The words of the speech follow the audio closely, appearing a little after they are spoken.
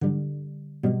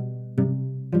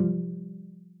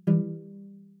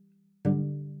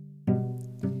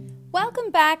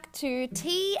Welcome back to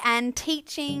Tea and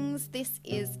Teachings. This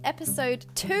is episode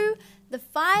 2, the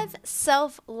 5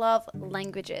 self-love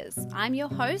languages. I'm your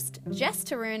host, Jess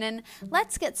Tarunen.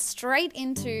 Let's get straight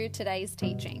into today's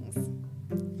teachings.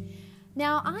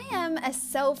 Now, I am a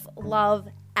self-love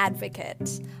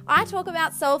advocate. I talk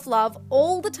about self-love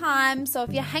all the time, so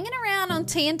if you're hanging around on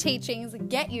Tea and Teachings,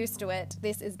 get used to it.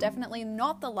 This is definitely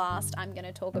not the last I'm going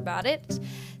to talk about it.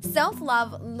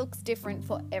 Self-love looks different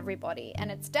for everybody,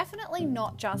 and it's definitely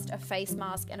not just a face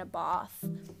mask and a bath.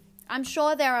 I'm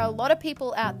sure there are a lot of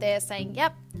people out there saying,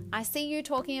 yep, I see you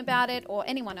talking about it, or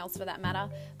anyone else for that matter,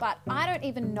 but I don't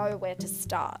even know where to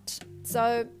start.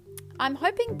 So I'm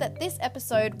hoping that this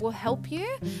episode will help you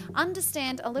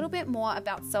understand a little bit more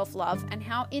about self-love and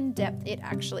how in-depth it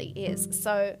actually is.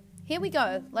 So here we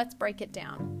go. Let's break it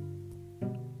down.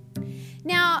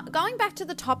 Now, going back to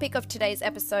the topic of today's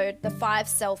episode, the 5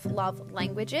 self-love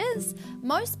languages,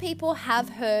 most people have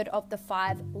heard of the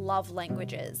 5 love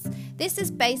languages. This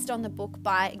is based on the book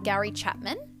by Gary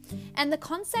Chapman, and the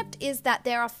concept is that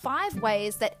there are 5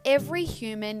 ways that every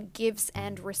human gives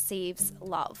and receives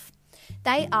love.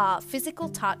 They are physical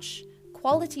touch,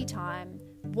 quality time,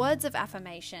 words of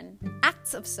affirmation,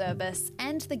 acts of service,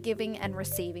 and the giving and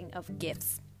receiving of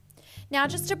gifts. Now,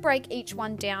 just to break each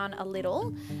one down a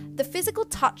little, the physical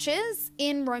touches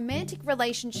in romantic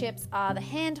relationships are the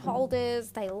hand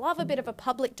holders. They love a bit of a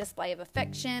public display of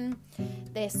affection.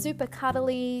 They're super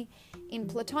cuddly. In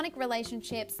platonic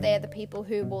relationships, they're the people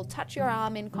who will touch your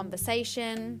arm in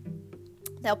conversation.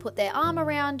 They'll put their arm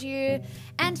around you,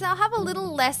 and they'll have a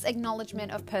little less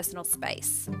acknowledgement of personal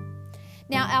space.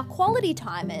 Now, our quality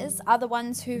timers are the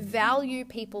ones who value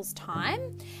people's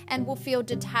time and will feel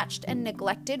detached and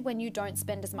neglected when you don't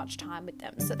spend as much time with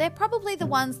them. So they're probably the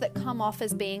ones that come off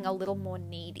as being a little more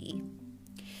needy.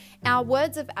 Our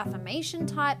words of affirmation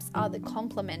types are the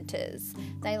complimenters.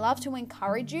 They love to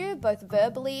encourage you, both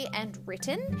verbally and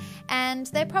written, and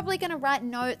they're probably going to write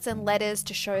notes and letters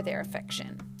to show their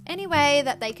affection. Any way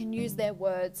that they can use their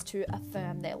words to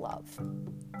affirm their love.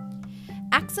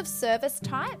 Acts of service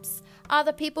types are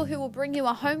the people who will bring you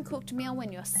a home-cooked meal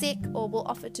when you're sick or will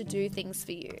offer to do things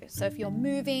for you. So if you're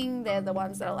moving, they're the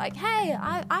ones that are like, hey,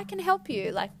 I can help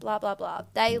you, like blah, blah, blah.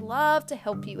 They love to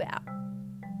help you out.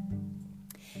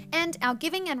 And our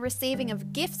giving and receiving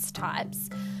of gifts types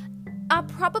are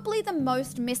probably the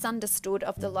most misunderstood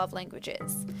of the love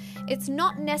languages. It's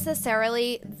not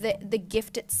necessarily the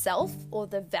gift itself or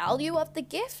the value of the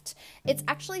gift. It's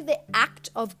actually the act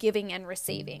of giving and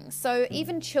receiving. So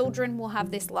even children will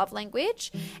have this love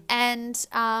language, and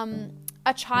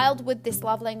a child with this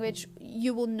love language,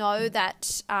 you will know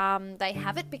that they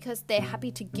have it because they're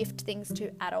happy to gift things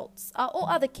to adults or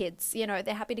other kids. You know,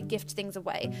 they're happy to gift things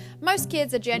away. Most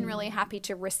kids are generally happy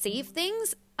to receive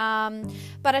things,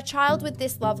 but a child with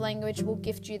this love language will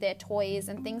gift you their toys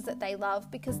and things that they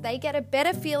love because they get a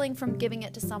better feeling from giving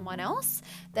it to someone else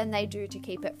than they do to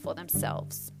keep it for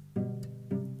themselves.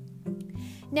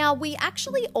 Now, we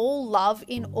actually all love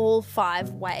in all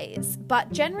 5 ways,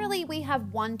 but generally we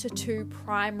have 1 to 2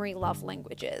 primary love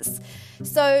languages.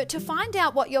 So to find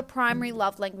out what your primary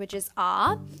love languages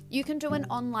are, you can do an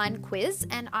online quiz,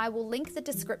 and I will link in the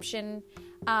description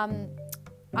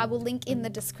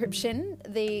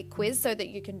the quiz so that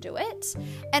you can do it.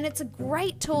 And it's a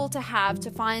great tool to have to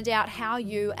find out how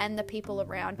you and the people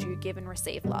around you give and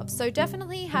receive love. So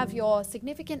definitely have your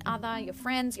significant other, your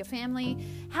friends, your family,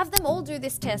 have them all do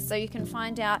this test so you can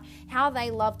find out how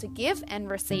they love to give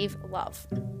and receive love.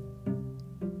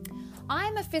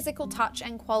 I'm a physical touch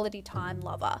and quality time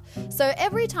lover. So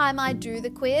every time I do the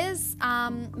quiz,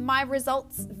 my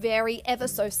results vary ever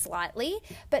so slightly,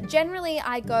 but generally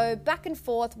I go back and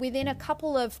forth within a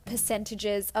couple of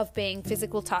percentages of being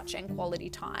physical touch and quality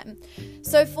time.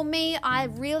 So for me, I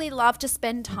really love to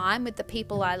spend time with the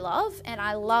people I love, and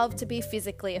I love to be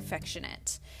physically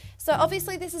affectionate. So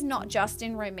obviously this is not just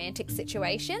in romantic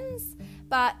situations,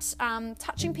 but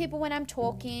touching people when I'm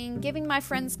talking, giving my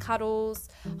friends cuddles,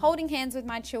 holding hands with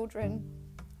my children.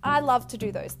 I love to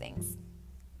do those things.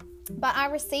 But I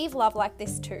receive love like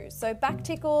this too. So back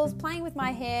tickles, playing with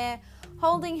my hair,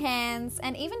 holding hands,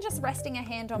 and even just resting a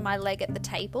hand on my leg at the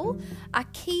table are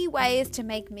key ways to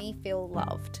make me feel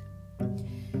loved.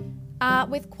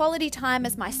 With quality time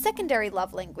as my secondary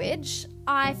love language,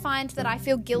 I find that I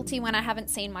feel guilty when I haven't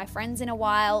seen my friends in a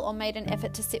while or made an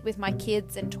effort to sit with my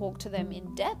kids and talk to them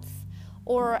in depth,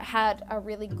 or had a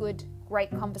really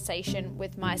great conversation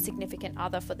with my significant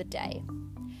other for the day.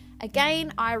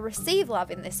 Again, I receive love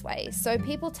in this way, so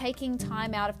people taking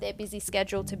time out of their busy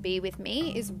schedule to be with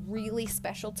me is really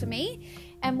special to me,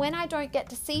 and when I don't get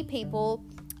to see people,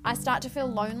 I start to feel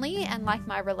lonely and like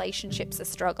my relationships are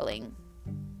struggling.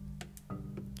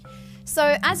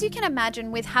 So as you can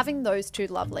imagine, with having those two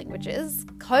love languages,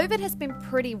 COVID has been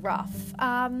pretty rough.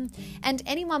 And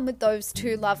anyone with those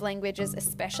two love languages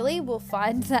especially will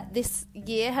find that this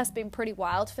year has been pretty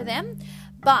wild for them.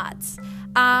 But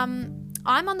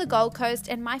I'm on the Gold Coast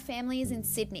and my family is in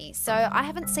Sydney. So I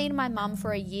haven't seen my mum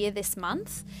for a year this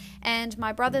month, and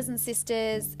my brothers and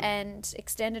sisters and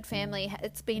extended family,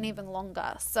 it's been even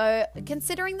longer. So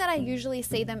considering that I usually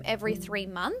see them every 3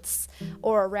 months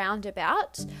or around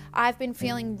about, I've been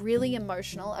feeling really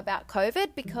emotional about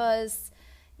COVID because,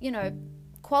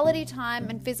 quality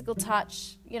time and physical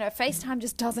touch, FaceTime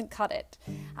just doesn't cut it.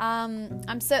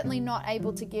 I'm certainly not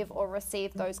able to give or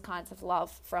receive those kinds of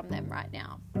love from them right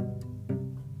now.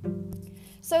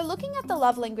 So looking at the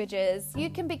love languages, you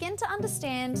can begin to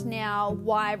understand now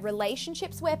why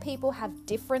relationships where people have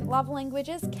different love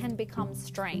languages can become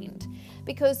strained.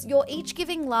 Because you're each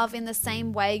giving love in the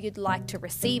same way you'd like to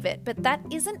receive it, but that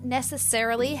isn't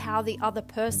necessarily how the other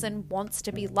person wants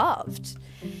to be loved.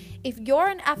 If you're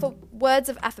an words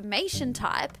of affirmation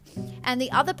type and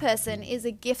the other person is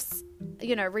a gifts,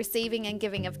 receiving and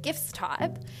giving of gifts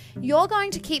type, you're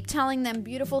going to keep telling them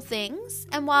beautiful things,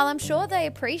 and while I'm sure they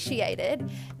appreciate it,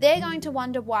 they're going to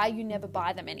wonder why you never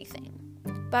buy them anything.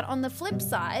 But on the flip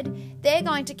side, they're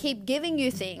going to keep giving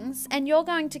you things, and you're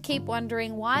going to keep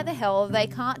wondering why the hell they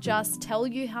can't just tell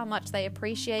you how much they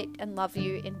appreciate and love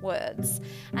you in words.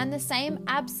 And the same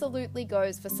absolutely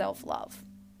goes for self-love.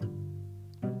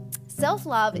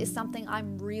 Self-love is something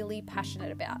I'm really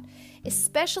passionate about,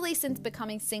 especially since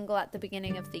becoming single at the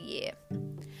beginning of the year.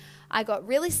 I got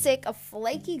really sick of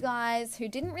flaky guys who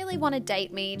didn't really want to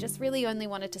date me, just really only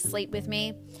wanted to sleep with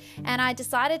me, and I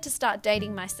decided to start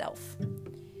dating myself.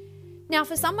 Now,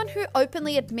 for someone who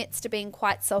openly admits to being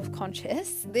quite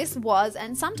self-conscious, this was,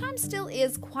 and sometimes still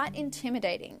is, quite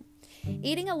intimidating.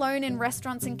 Eating alone in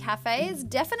restaurants and cafes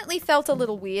definitely felt a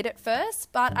little weird at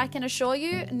first, but I can assure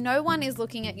you, no one is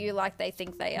looking at you like they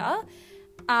think they are.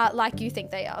 In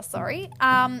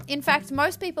fact,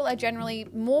 most people are generally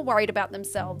more worried about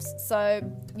themselves, so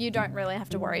you don't really have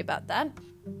to worry about that.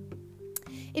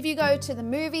 If you go to the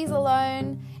movies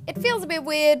alone, it feels a bit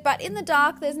weird, but in the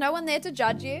dark, there's no one there to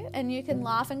judge you, and you can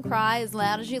laugh and cry as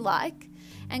loud as you like.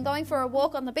 And going for a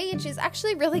walk on the beach is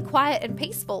actually really quiet and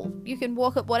peaceful. You can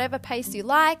walk at whatever pace you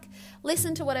like,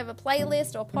 listen to whatever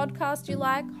playlist or podcast you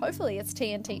like, hopefully it's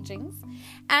Tea and Teachings,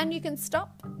 and you can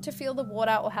stop to feel the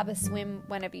water or have a swim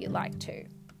whenever you like to.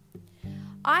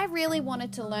 I really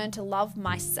wanted to learn to love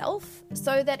myself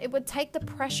so that it would take the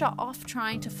pressure off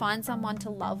trying to find someone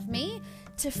to love me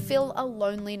to fill a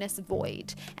loneliness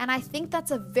void. And I think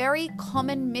that's a very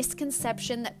common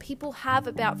misconception that people have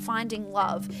about finding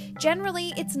love.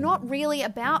 Generally, it's not really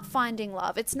about finding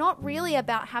love. It's not really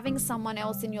about having someone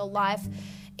else in your life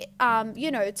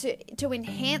to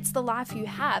enhance the life you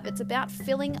have. It's about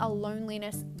filling a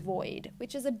loneliness void,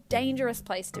 which is a dangerous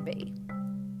place to be.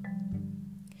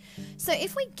 So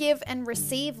if we give and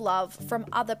receive love from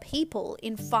other people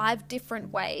in 5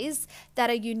 different ways that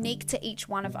are unique to each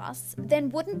one of us, then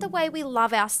wouldn't the way we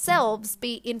love ourselves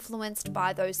be influenced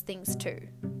by those things too?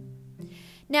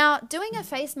 Now, doing a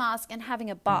face mask and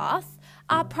having a bath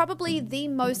are probably the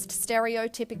most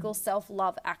stereotypical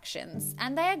self-love actions,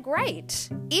 and they are great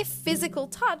if physical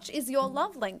touch is your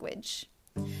love language.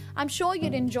 I'm sure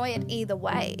you'd enjoy it either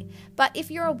way, but if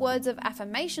you're a words of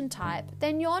affirmation type,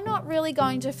 then you're not really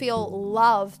going to feel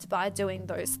loved by doing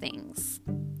those things.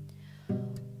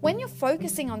 When you're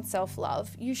focusing on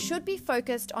self-love, you should be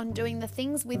focused on doing the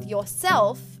things with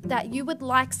yourself that you would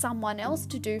like someone else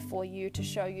to do for you to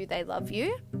show you they love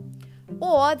you,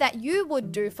 or that you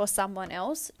would do for someone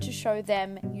else to show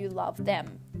them you love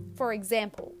them. For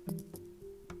example,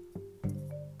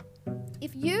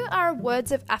 if you are a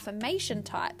words of affirmation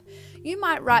type, you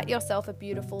might write yourself a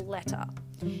beautiful letter.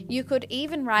 You could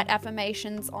even write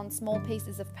affirmations on small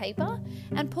pieces of paper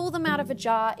and pull them out of a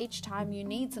jar each time you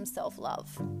need some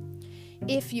self-love.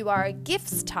 If you are a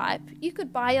gifts type, you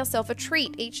could buy yourself a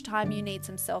treat each time you need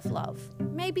some self-love.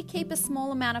 Maybe keep a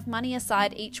small amount of money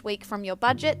aside each week from your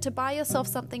budget to buy yourself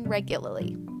something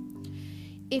regularly.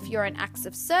 If you're an acts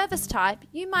of service type,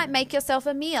 you might make yourself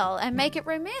a meal and make it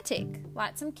romantic.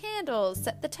 Light some candles,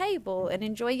 set the table, and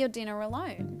enjoy your dinner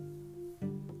alone.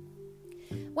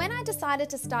 When I decided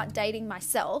to start dating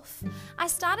myself, I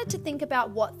started to think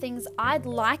about what things I'd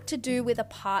like to do with a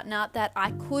partner that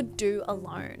I could do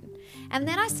alone. And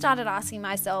then I started asking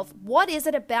myself, what is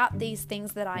it about these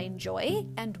things that I enjoy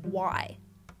and why?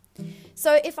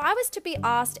 So if I was to be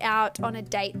asked out on a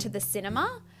date to the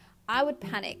cinema, I would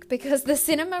panic because the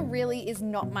cinema really is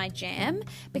not my jam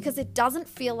because it doesn't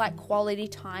feel like quality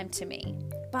time to me.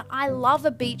 But I love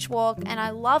a beach walk and I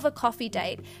love a coffee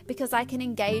date because I can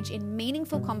engage in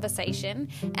meaningful conversation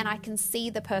and I can see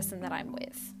the person that I'm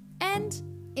with. And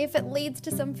if it leads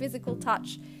to some physical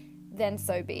touch, then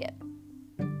so be it.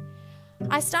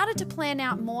 I started to plan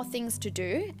out more things to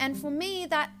do, and for me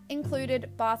that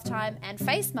included bath time and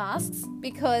face masks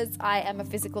because I am a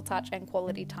physical touch and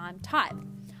quality time type.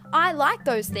 I like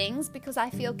those things because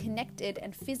I feel connected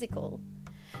and physical.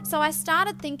 So I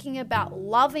started thinking about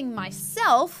loving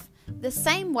myself the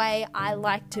same way I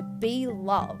like to be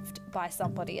loved by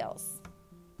somebody else.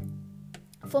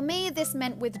 For me, this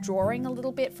meant withdrawing a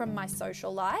little bit from my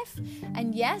social life.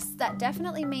 And yes, that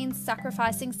definitely means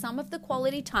sacrificing some of the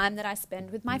quality time that I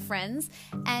spend with my friends.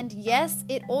 And yes,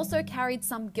 it also carried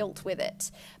some guilt with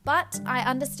it. But I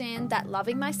understand that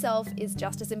loving myself is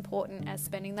just as important as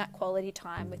spending that quality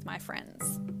time with my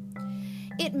friends.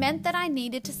 It meant that I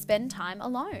needed to spend time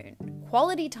alone,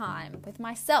 quality time with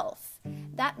myself.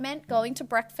 That meant going to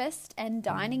breakfast and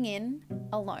dining in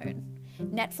alone.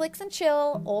 Netflix and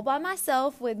chill, all by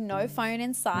myself with no phone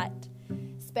in sight.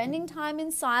 Spending time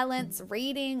in silence,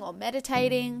 reading or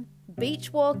meditating,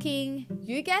 beach walking,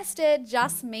 you guessed it,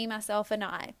 just me, myself and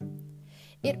I.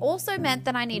 It also meant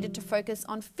that I needed to focus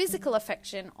on physical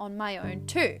affection on my own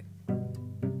too.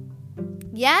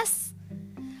 Yes,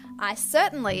 I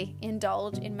certainly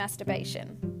indulge in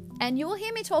masturbation. And you will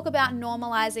hear me talk about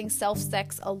normalizing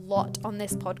self-sex a lot on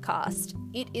this podcast.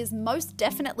 It is most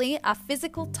definitely a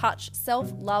physical touch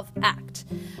self-love act.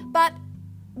 But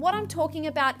what I'm talking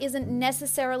about isn't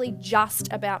necessarily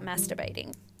just about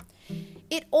masturbating.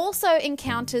 It also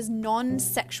encounters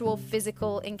non-sexual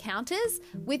physical encounters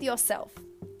with yourself.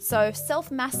 So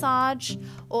self-massage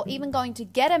or even going to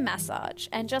get a massage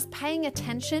and just paying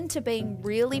attention to being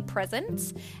really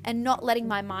present and not letting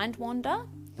my mind wander.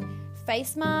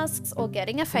 Face masks or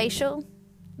getting a facial,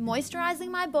 moisturizing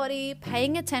my body,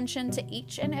 paying attention to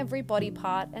each and every body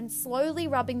part and slowly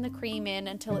rubbing the cream in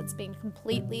until it's been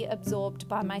completely absorbed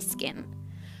by my skin.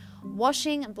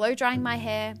 Washing and blow drying my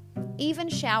hair, even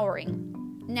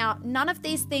showering. Now, none of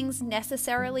these things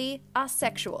necessarily are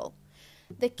sexual.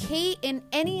 The key in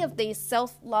any of these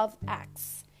self-love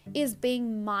acts is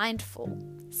being mindful,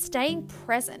 staying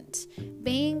present,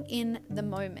 being in the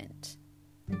moment.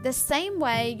 The same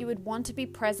way you would want to be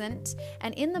present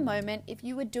and in the moment if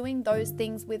you were doing those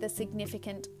things with a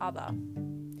significant other.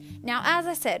 Now, as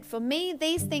I said, for me,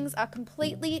 these things are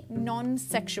completely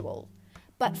non-sexual,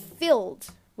 but filled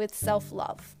with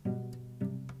self-love.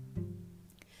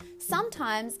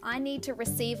 Sometimes I need to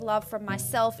receive love from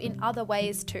myself in other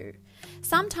ways too.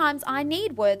 Sometimes I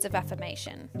need words of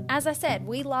affirmation. As I said,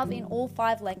 we love in all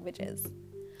 5 languages.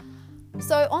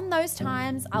 So on those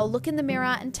times, I'll look in the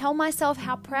mirror and tell myself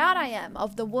how proud I am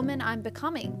of the woman I'm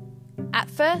becoming. At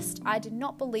first, I did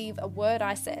not believe a word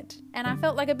I said, and I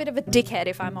felt like a bit of a dickhead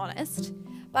if I'm honest.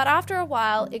 But after a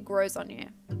while, it grows on you.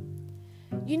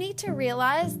 You need to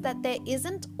realize that there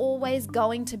isn't always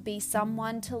going to be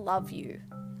someone to love you.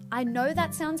 I know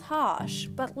that sounds harsh,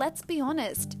 but let's be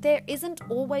honest, there isn't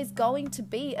always going to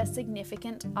be a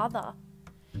significant other.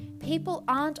 People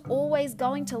aren't always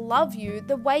going to love you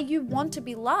the way you want to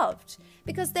be loved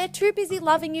because they're too busy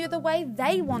loving you the way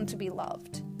they want to be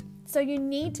loved. So you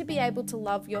need to be able to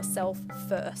love yourself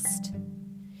first.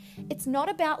 It's not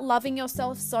about loving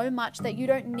yourself so much that you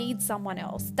don't need someone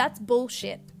else. That's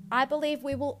bullshit. I believe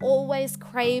we will always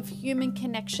crave human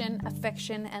connection,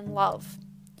 affection, and love.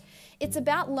 It's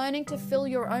about learning to fill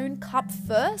your own cup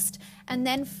first and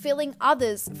then filling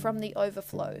others from the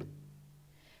overflow.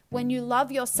 When you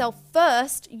love yourself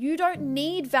first, you don't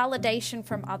need validation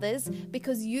from others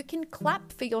because you can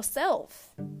clap for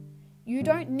yourself. You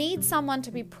don't need someone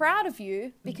to be proud of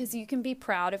you because you can be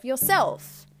proud of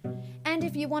yourself. And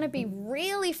if you want to be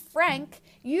really frank,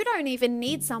 you don't even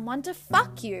need someone to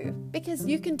fuck you because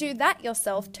you can do that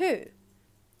yourself too.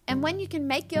 And when you can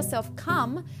make yourself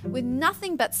come with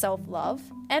nothing but self-love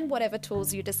and whatever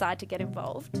tools you decide to get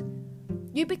involved,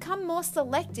 you become more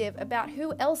selective about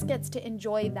who else gets to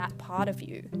enjoy that part of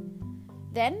you.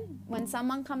 Then, when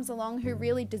someone comes along who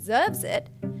really deserves it,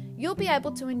 you'll be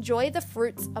able to enjoy the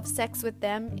fruits of sex with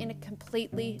them in a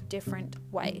completely different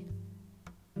way.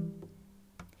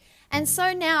 And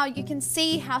so now you can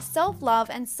see how self-love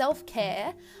and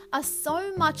self-care are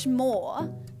so much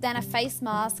more than a face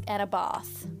mask and a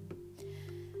bath.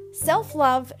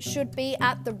 Self-love should be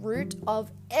at the root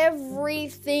of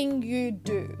everything you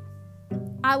do.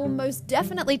 I will most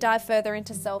definitely dive further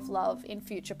into self-love in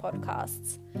future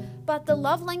podcasts. But the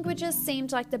love languages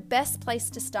seemed like the best place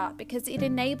to start because it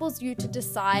enables you to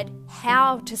decide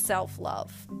how to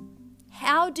self-love.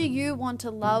 How do you want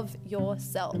to love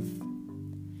yourself?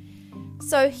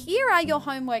 So here are your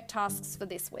homework tasks for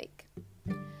this week.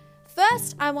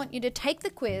 First, I want you to take the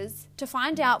quiz to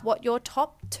find out what your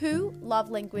top 2 love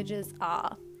languages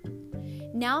are.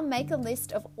 Now make a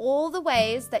list of all the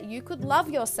ways that you could love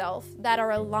yourself that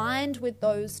are aligned with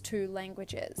those 2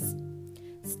 languages.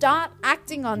 Start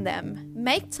acting on them.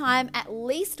 Make time at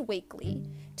least weekly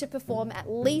to perform at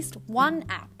least one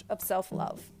act of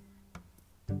self-love.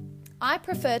 I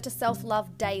prefer to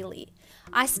self-love daily.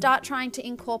 I start trying to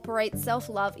incorporate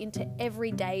self-love into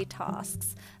everyday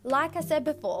tasks. Like I said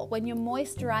before, when you're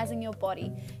moisturizing your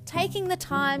body, taking the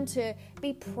time to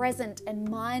be present and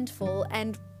mindful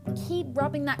and keep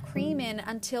rubbing that cream in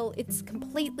until it's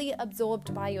completely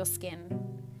absorbed by your skin.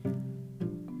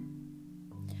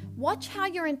 Watch how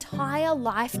your entire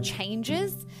life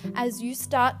changes as you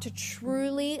start to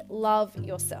truly love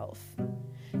yourself.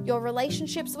 Your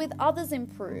relationships with others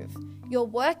improve, your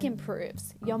work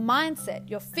improves, your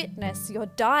mindset, your fitness, your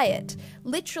diet.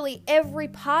 Literally every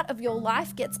part of your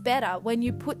life gets better when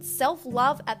you put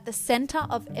self-love at the center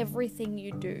of everything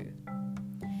you do.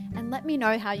 And let me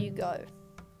know how you go.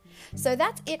 So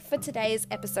that's it for today's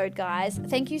episode, guys.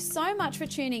 Thank you so much for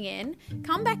tuning in.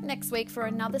 Come back next week for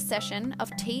another session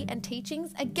of Tea and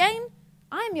Teachings. Again,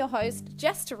 I am your host,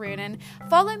 Jess Tarunen.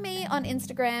 Follow me on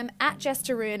Instagram at Jess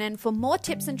Tarunen for more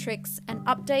tips and tricks and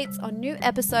updates on new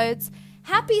episodes.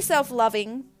 Happy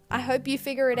self-loving. I hope you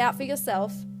figure it out for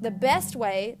yourself, the best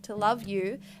way to love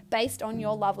you based on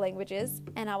your love languages,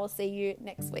 and I will see you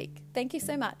next week. Thank you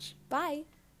so much. Bye.